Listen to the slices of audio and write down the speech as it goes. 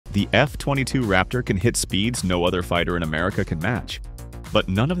The F-22 Raptor can hit speeds no other fighter in America can match. But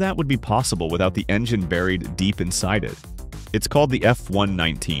none of that would be possible without the engine buried deep inside it. It's called the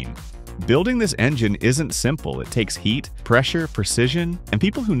F-119. Building this engine isn't simple. It takes heat, pressure, precision, and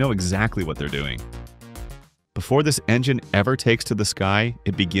people who know exactly what they're doing. Before this engine ever takes to the sky,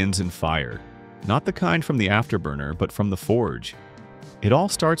 it begins in fire. Not the kind from the afterburner, but from the forge. It all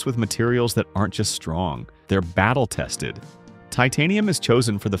starts with materials that aren't just strong, they're battle-tested. Titanium is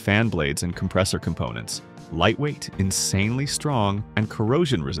chosen for the fan blades and compressor components. Lightweight, insanely strong, and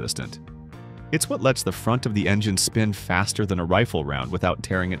corrosion-resistant. It's what lets the front of the engine spin faster than a rifle round without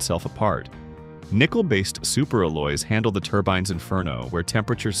tearing itself apart. Nickel-based superalloys handle the turbine's inferno, where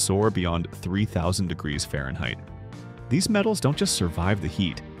temperatures soar beyond 3,000 degrees Fahrenheit. These metals don't just survive the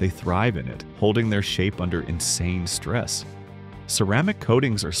heat, they thrive in it, holding their shape under insane stress. Ceramic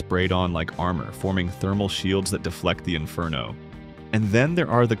coatings are sprayed on like armor, forming thermal shields that deflect the inferno. And then there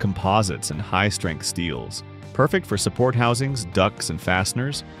are the composites and high-strength steels, perfect for support housings, ducts, and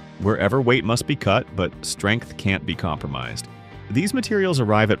fasteners, wherever weight must be cut, but strength can't be compromised. These materials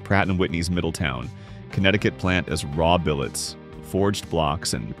arrive at Pratt & Whitney's Middletown, Connecticut plant as raw billets, forged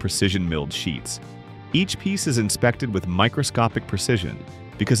blocks, and precision-milled sheets. Each piece is inspected with microscopic precision,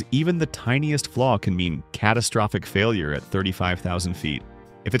 because even the tiniest flaw can mean catastrophic failure at 35,000 feet.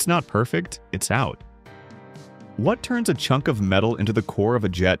 If it's not perfect, it's out. What turns a chunk of metal into the core of a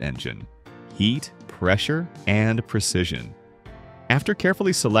jet engine? Heat, pressure, and precision. After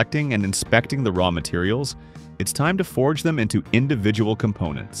carefully selecting and inspecting the raw materials, it's time to forge them into individual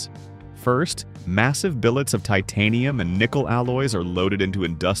components. First, massive billets of titanium and nickel alloys are loaded into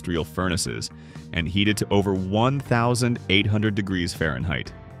industrial furnaces and heated to over 1,800 degrees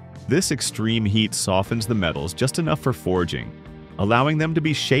Fahrenheit. This extreme heat softens the metals just enough for forging, allowing them to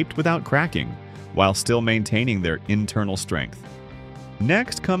be shaped without cracking, while still maintaining their internal strength.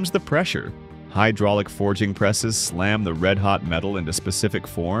 Next comes the pressure. Hydraulic forging presses slam the red-hot metal into specific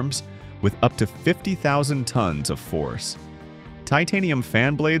forms with up to 50,000 tons of force. Titanium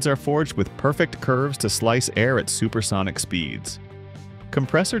fan blades are forged with perfect curves to slice air at supersonic speeds.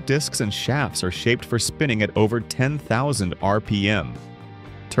 Compressor discs and shafts are shaped for spinning at over 10,000 RPM.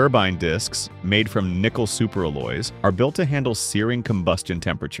 Turbine discs, made from nickel superalloys, are built to handle searing combustion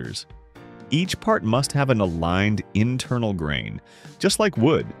temperatures. Each part must have an aligned internal grain, just like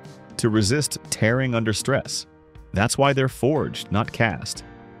wood, to resist tearing under stress. That's why they're forged, not cast.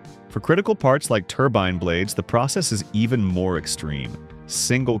 For critical parts like turbine blades, the process is even more extreme: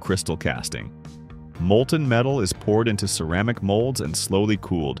 single crystal casting. Molten metal is poured into ceramic molds and slowly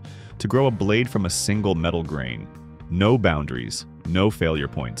cooled to grow a blade from a single metal grain. No boundaries, no failure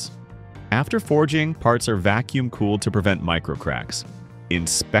points. After forging, parts are vacuum cooled to prevent microcracks.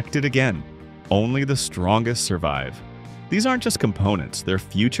 Inspected again. Only the strongest survive. These aren't just components, they're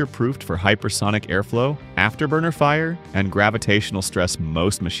future-proofed for hypersonic airflow, afterburner fire, and gravitational stress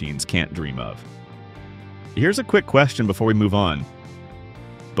most machines can't dream of. Here's a quick question before we move on.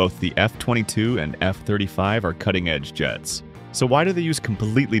 Both the F-22 and F-35 are cutting-edge jets, so why do they use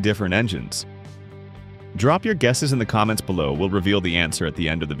completely different engines? Drop your guesses in the comments below, we'll reveal the answer at the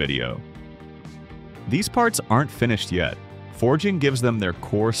end of the video. These parts aren't finished yet. Forging gives them their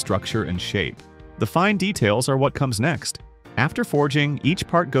core structure and shape. The fine details are what comes next. After forging, each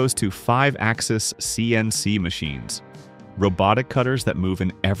part goes to 5-axis CNC machines, robotic cutters that move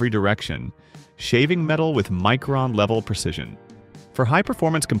in every direction, shaving metal with micron-level precision. For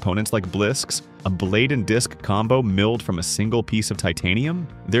high-performance components like blisks, a blade and disc combo milled from a single piece of titanium,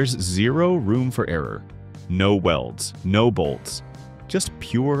 there's zero room for error. No welds, no bolts, just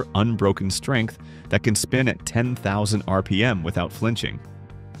pure, unbroken strength that can spin at 10,000 RPM without flinching.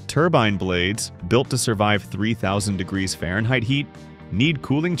 Turbine blades, built to survive 3,000 degrees Fahrenheit heat, need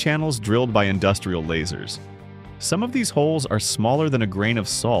cooling channels drilled by industrial lasers. Some of these holes are smaller than a grain of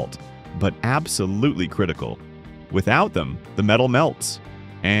salt, but absolutely critical. Without them, the metal melts.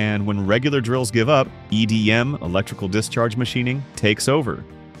 And when regular drills give up, EDM, electrical discharge machining, takes over.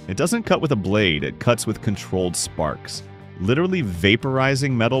 It doesn't cut with a blade, it cuts with controlled sparks, literally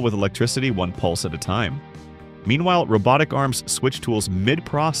vaporizing metal with electricity one pulse at a time. Meanwhile, robotic arms switch tools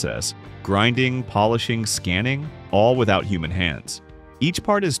mid-process, grinding, polishing, scanning, all without human hands. Each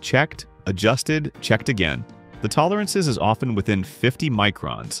part is checked, adjusted, checked again. The tolerances is often within 50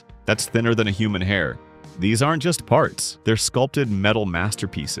 microns. That's thinner than a human hair. These aren't just parts, they're sculpted metal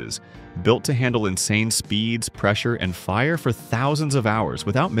masterpieces, built to handle insane speeds, pressure, and fire for thousands of hours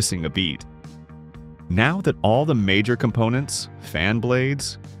without missing a beat. Now that all the major components, fan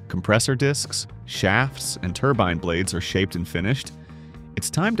blades, compressor discs, shafts, and turbine blades are shaped and finished, it's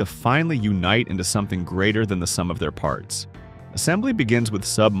time to finally unite into something greater than the sum of their parts. Assembly begins with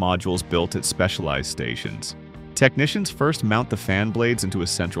sub-modules built at specialized stations. Technicians first mount the fan blades into a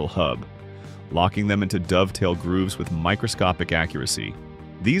central hub, locking them into dovetail grooves with microscopic accuracy.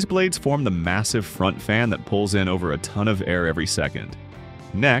 These blades form the massive front fan that pulls in over a ton of air every second.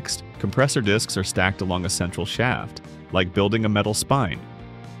 Next, compressor discs are stacked along a central shaft, like building a metal spine.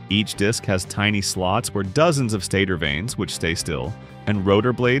 Each disc has tiny slots where dozens of stator vanes, which stay still, and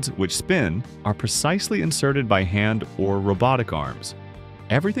rotor blades, which spin, are precisely inserted by hand or robotic arms.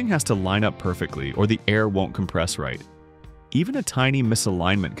 Everything has to line up perfectly or the air won't compress right. Even a tiny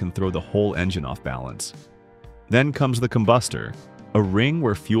misalignment can throw the whole engine off balance. Then comes the combustor, a ring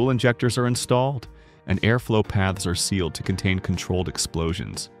where fuel injectors are installed and airflow paths are sealed to contain controlled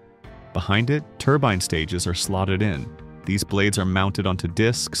explosions. Behind it, turbine stages are slotted in. These blades are mounted onto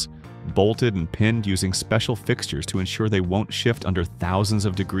discs, bolted and pinned using special fixtures to ensure they won't shift under thousands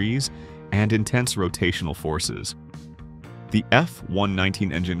of degrees and intense rotational forces. The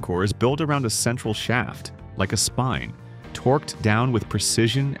F-119 engine core is built around a central shaft, like a spine, torqued down with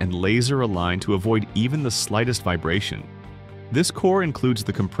precision and laser aligned to avoid even the slightest vibration. This core includes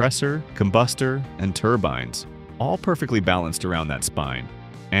the compressor, combustor, and turbines, all perfectly balanced around that spine.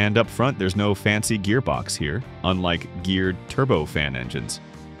 And up front, there's no fancy gearbox here, unlike geared turbofan engines.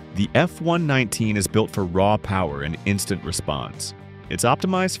 The F-119 is built for raw power and instant response. It's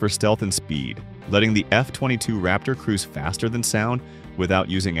optimized for stealth and speed, letting the F-22 Raptor cruise faster than sound without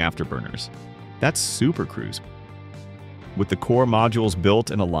using afterburners. That's super cruise. With the core modules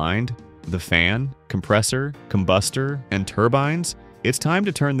built and aligned, the fan, compressor, combustor, and turbines, it's time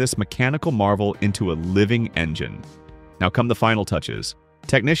to turn this mechanical marvel into a living engine. Now come the final touches.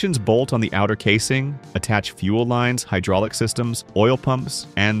 Technicians bolt on the outer casing, attach fuel lines, hydraulic systems, oil pumps,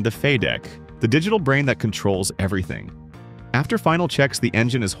 and the FADEC, the digital brain that controls everything. After final checks, the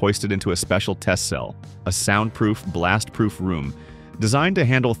engine is hoisted into a special test cell, a soundproof, blast-proof room designed to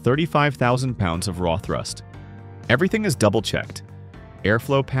handle 35,000 pounds of raw thrust. Everything is double-checked: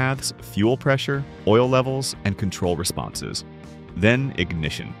 airflow paths, fuel pressure, oil levels, and control responses. Then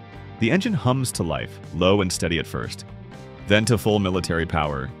ignition. The engine hums to life, low and steady at first. Then to full military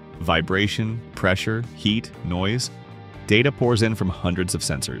power. Vibration, pressure, heat, noise. Data pours in from hundreds of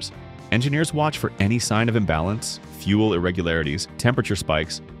sensors. Engineers watch for any sign of imbalance, fuel irregularities, temperature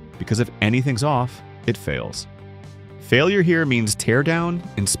spikes, because if anything's off, it fails. Failure here means teardown,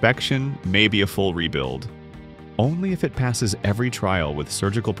 inspection, maybe a full rebuild. Only if it passes every trial with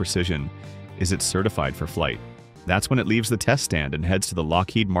surgical precision is it certified for flight. That's when it leaves the test stand and heads to the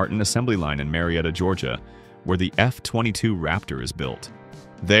Lockheed Martin assembly line in Marietta, Georgia, where the F-22 Raptor is built.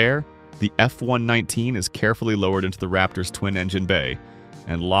 There, the F-119 is carefully lowered into the Raptor's twin-engine bay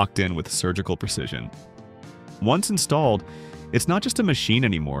and locked in with surgical precision. Once installed, it's not just a machine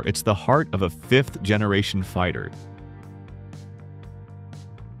anymore, it's the heart of a fifth-generation fighter.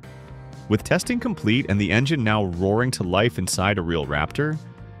 With testing complete and the engine now roaring to life inside a real Raptor,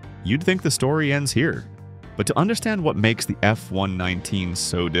 you'd think the story ends here. But to understand what makes the F-119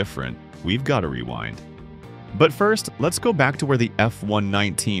 so different, we've got to rewind. But first, let's go back to where the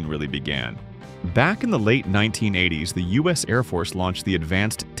F-119 really began. Back in the late 1980s, the US Air Force launched the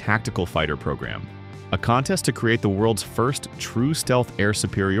Advanced Tactical Fighter Program, a contest to create the world's first true stealth air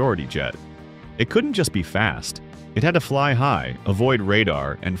superiority jet. It couldn't just be fast. It had to fly high, avoid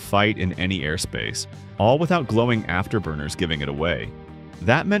radar, and fight in any airspace, all without glowing afterburners giving it away.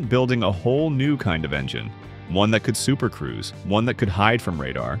 That meant building a whole new kind of engine. One that could supercruise, one that could hide from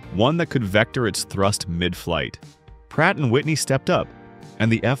radar, one that could vector its thrust mid-flight. Pratt & Whitney stepped up, and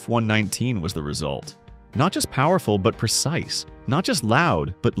the F-119 was the result. Not just powerful, but precise. Not just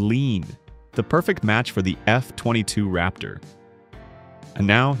loud, but lean. The perfect match for the F-22 Raptor. And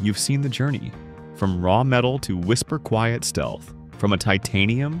now you've seen the journey. From raw metal to whisper-quiet stealth. From a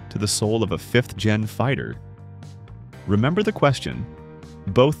titanium to the soul of a fifth-gen fighter. Remember the question.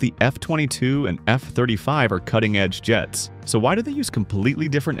 Both the F-22 and F-35 are cutting-edge jets, so why do they use completely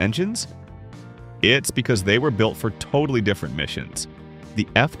different engines? It's because they were built for totally different missions. The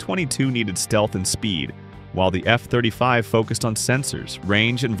F-22 needed stealth and speed, while the F-35 focused on sensors,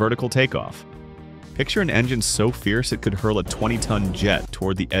 range, and vertical takeoff. Picture an engine so fierce it could hurl a 20-ton jet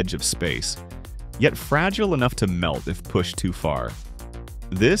toward the edge of space, yet fragile enough to melt if pushed too far.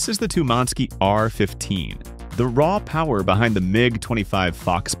 This is the Tumansky R-15. The raw power behind the MiG-25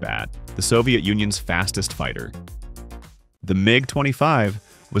 Foxbat, the Soviet Union's fastest fighter. The MiG-25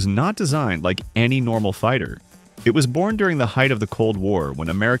 was not designed like any normal fighter. It was born during the height of the Cold War when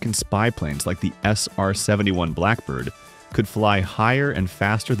American spy planes like the SR-71 Blackbird could fly higher and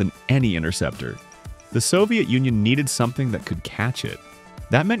faster than any interceptor. The Soviet Union needed something that could catch it.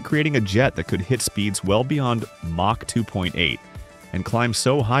 That meant creating a jet that could hit speeds well beyond Mach 2.8 and climb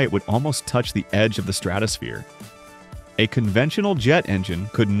so high it would almost touch the edge of the stratosphere. A conventional jet engine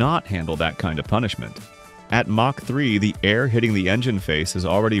could not handle that kind of punishment. At Mach 3, the air hitting the engine face is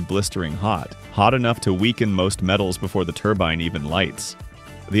already blistering hot enough to weaken most metals before the turbine even lights.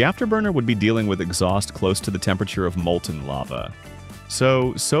 The afterburner would be dealing with exhaust close to the temperature of molten lava.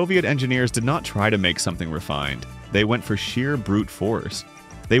 So, Soviet engineers did not try to make something refined. They went for sheer brute force.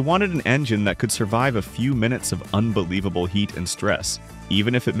 They wanted an engine that could survive a few minutes of unbelievable heat and stress,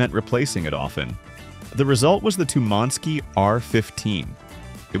 even if it meant replacing it often. The result was the Tumansky R-15.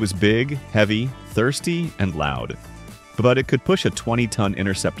 It was big, heavy, thirsty, and loud. But it could push a 20-ton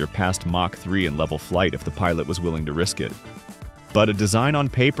interceptor past Mach 3 in level flight if the pilot was willing to risk it. But a design on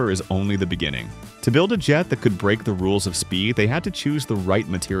paper is only the beginning. To build a jet that could break the rules of speed, they had to choose the right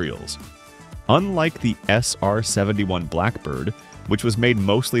materials. Unlike the SR-71 Blackbird, which was made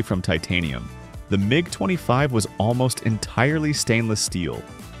mostly from titanium, the MiG-25 was almost entirely stainless steel.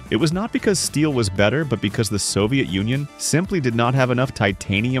 It was not because steel was better, but because the Soviet Union simply did not have enough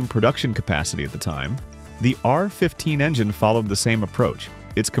titanium production capacity at the time. The R-15 engine followed the same approach.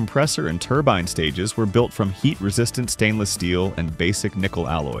 Its compressor and turbine stages were built from heat-resistant stainless steel and basic nickel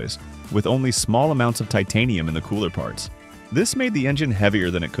alloys, with only small amounts of titanium in the cooler parts. This made the engine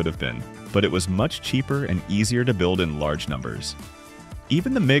heavier than it could have been, but it was much cheaper and easier to build in large numbers.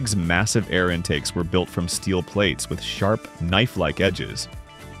 Even the MiG's massive air intakes were built from steel plates with sharp, knife-like edges.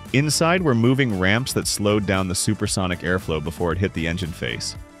 Inside were moving ramps that slowed down the supersonic airflow before it hit the engine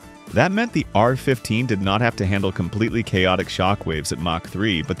face. That meant the R-15 did not have to handle completely chaotic shock waves at Mach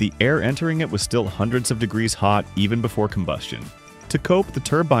 3, but the air entering it was still hundreds of degrees hot even before combustion. To cope, the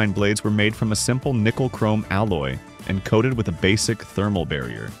turbine blades were made from a simple nickel-chrome alloy and coated with a basic thermal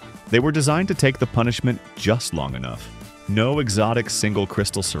barrier. They were designed to take the punishment just long enough. No exotic single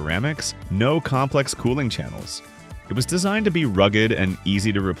crystal ceramics, no complex cooling channels. It was designed to be rugged and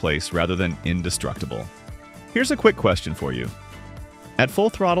easy to replace rather than indestructible. Here's a quick question for you. At full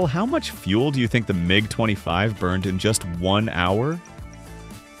throttle, how much fuel do you think the MiG-25 burned in just 1 hour?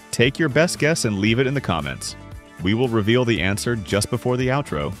 Take your best guess and leave it in the comments. We will reveal the answer just before the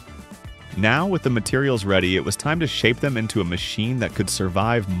outro. Now, with the materials ready, it was time to shape them into a machine that could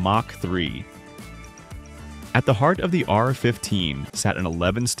survive Mach 3. At the heart of the R-15 sat an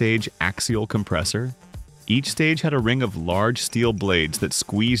 11-stage axial compressor. Each stage had a ring of large steel blades that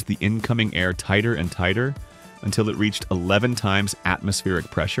squeezed the incoming air tighter and tighter until it reached 11 times atmospheric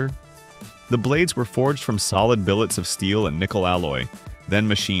pressure. The blades were forged from solid billets of steel and nickel alloy, then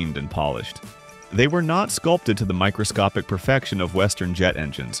machined and polished. They were not sculpted to the microscopic perfection of Western jet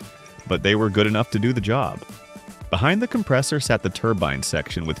engines, but they were good enough to do the job. Behind the compressor sat the turbine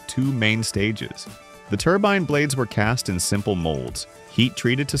section with 2 main stages. The turbine blades were cast in simple molds,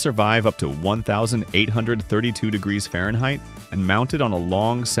 heat-treated to survive up to 1,832 degrees Fahrenheit, and mounted on a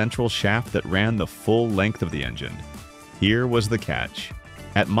long central shaft that ran the full length of the engine. Here was the catch.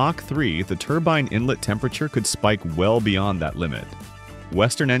 At Mach 3, the turbine inlet temperature could spike well beyond that limit.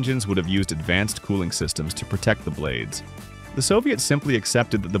 Western engines would have used advanced cooling systems to protect the blades. The Soviets simply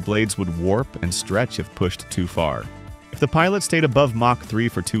accepted that the blades would warp and stretch if pushed too far. If the pilot stayed above Mach 3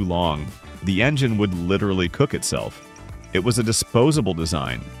 for too long, the engine would literally cook itself. It was a disposable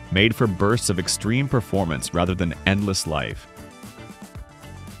design, made for bursts of extreme performance rather than endless life.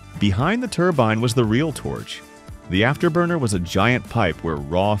 Behind the turbine was the real torch. The afterburner was a giant pipe where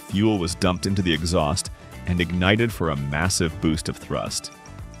raw fuel was dumped into the exhaust and ignited for a massive boost of thrust.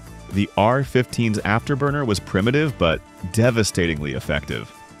 The R-15's afterburner was primitive but devastatingly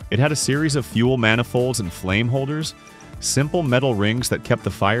effective. It had a series of fuel manifolds and flame holders, simple metal rings that kept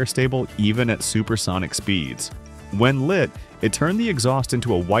the fire stable even at supersonic speeds. When lit, it turned the exhaust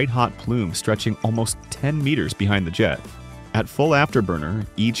into a white-hot plume stretching almost 10 meters behind the jet. At full afterburner,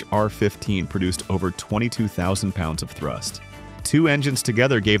 each R-15 produced over 22,000 pounds of thrust. 2 engines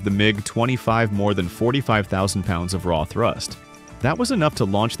together gave the MiG-25 more than 45,000 pounds of raw thrust. That was enough to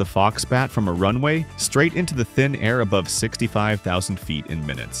launch the Foxbat from a runway straight into the thin air above 65,000 feet in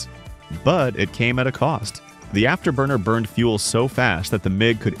minutes. But it came at a cost. The afterburner burned fuel so fast that the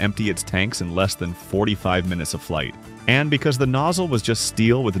MiG could empty its tanks in less than 45 minutes of flight. And because the nozzle was just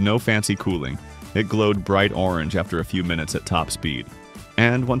steel with no fancy cooling, it glowed bright orange after a few minutes at top speed.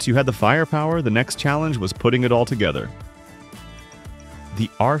 And once you had the firepower, the next challenge was putting it all together. The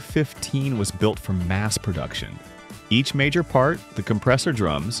R-15 was built for mass production. Each major part, the compressor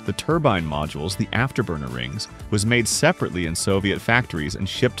drums, the turbine modules, the afterburner rings, was made separately in Soviet factories and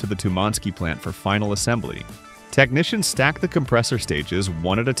shipped to the Tumansky plant for final assembly. Technicians stacked the compressor stages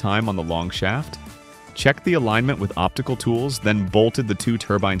one at a time on the long shaft. checked the alignment with optical tools, then bolted the 2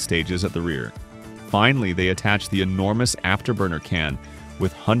 turbine stages at the rear. Finally, they attached the enormous afterburner can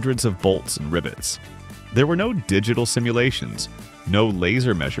with hundreds of bolts and rivets. There were no digital simulations, no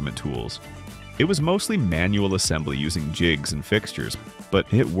laser measurement tools. It was mostly manual assembly using jigs and fixtures, but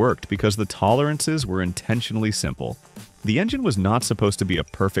it worked because the tolerances were intentionally simple. The engine was not supposed to be a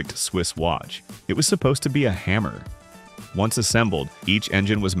perfect Swiss watch. It was supposed to be a hammer. Once assembled, each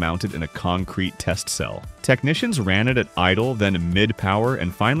engine was mounted in a concrete test cell. Technicians ran it at idle, then mid-power,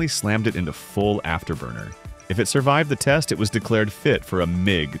 and finally slammed it into full afterburner. If it survived the test, it was declared fit for a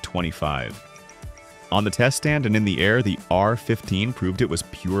MiG-25. On the test stand and in the air, the R-15 proved it was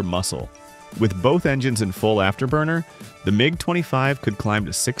pure muscle. With both engines in full afterburner, the MiG-25 could climb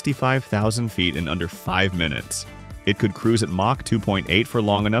to 65,000 feet in under 5 minutes. It could cruise at Mach 2.8 for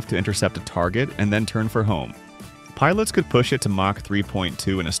long enough to intercept a target and then turn for home. Pilots could push it to Mach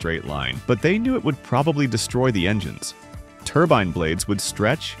 3.2 in a straight line, but they knew it would probably destroy the engines. Turbine blades would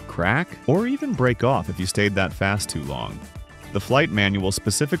stretch, crack, or even break off if you stayed that fast too long. The flight manual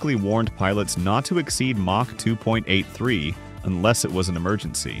specifically warned pilots not to exceed Mach 2.83 unless it was an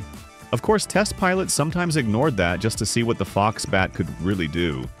emergency. Of course, test pilots sometimes ignored that just to see what the Foxbat could really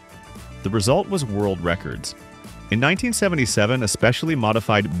do. The result was world records. In 1977, a specially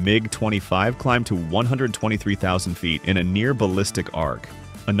modified MiG-25 climbed to 123,000 feet in a near-ballistic arc.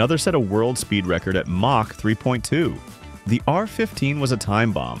 Another set a world speed record at Mach 3.2. The R-15 was a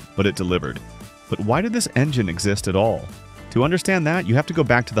time bomb, but it delivered. But why did this engine exist at all? To understand that, you have to go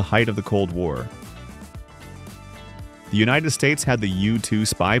back to the height of the Cold War. The United States had the U-2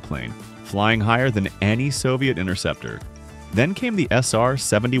 spy plane, flying higher than any Soviet interceptor. Then came the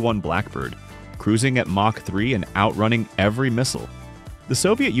SR-71 Blackbird, cruising at Mach 3 and outrunning every missile. The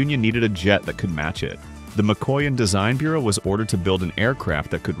Soviet Union needed a jet that could match it. The Mikoyan Design Bureau was ordered to build an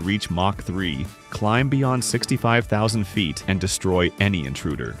aircraft that could reach Mach 3, climb beyond 65,000 feet, and destroy any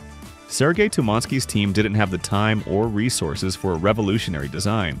intruder. Sergei Tumansky's team didn't have the time or resources for a revolutionary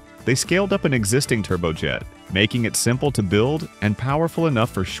design. They scaled up an existing turbojet, making it simple to build and powerful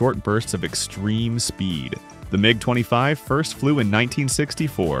enough for short bursts of extreme speed. The MiG-25 first flew in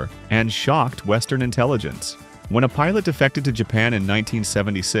 1964 and shocked Western intelligence. When a pilot defected to Japan in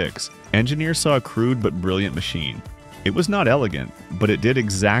 1976, engineers saw a crude but brilliant machine. It was not elegant, but it did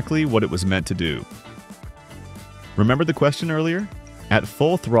exactly what it was meant to do. Remember the question earlier? At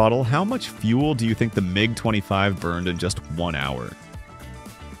full throttle, how much fuel do you think the MiG-25 burned in just 1 hour?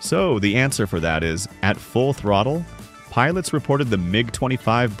 So the answer for that is, at full throttle, pilots reported the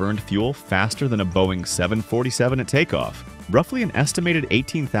MiG-25 burned fuel faster than a Boeing 747 at takeoff, roughly an estimated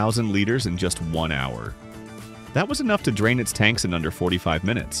 18,000 liters in just 1 hour. That was enough to drain its tanks in under 45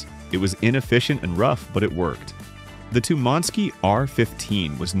 minutes. It was inefficient and rough, but it worked. The Tumansky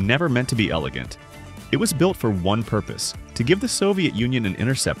R-15 was never meant to be elegant. It was built for one purpose, to give the Soviet Union an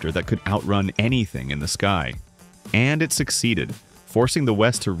interceptor that could outrun anything in the sky. And it succeeded, forcing the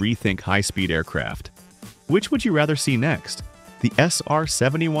West to rethink high-speed aircraft. Which would you rather see next? The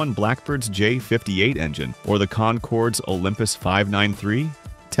SR-71 Blackbird's J-58 engine or the Concorde's Olympus 593?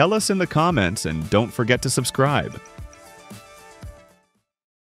 Tell us in the comments and don't forget to subscribe.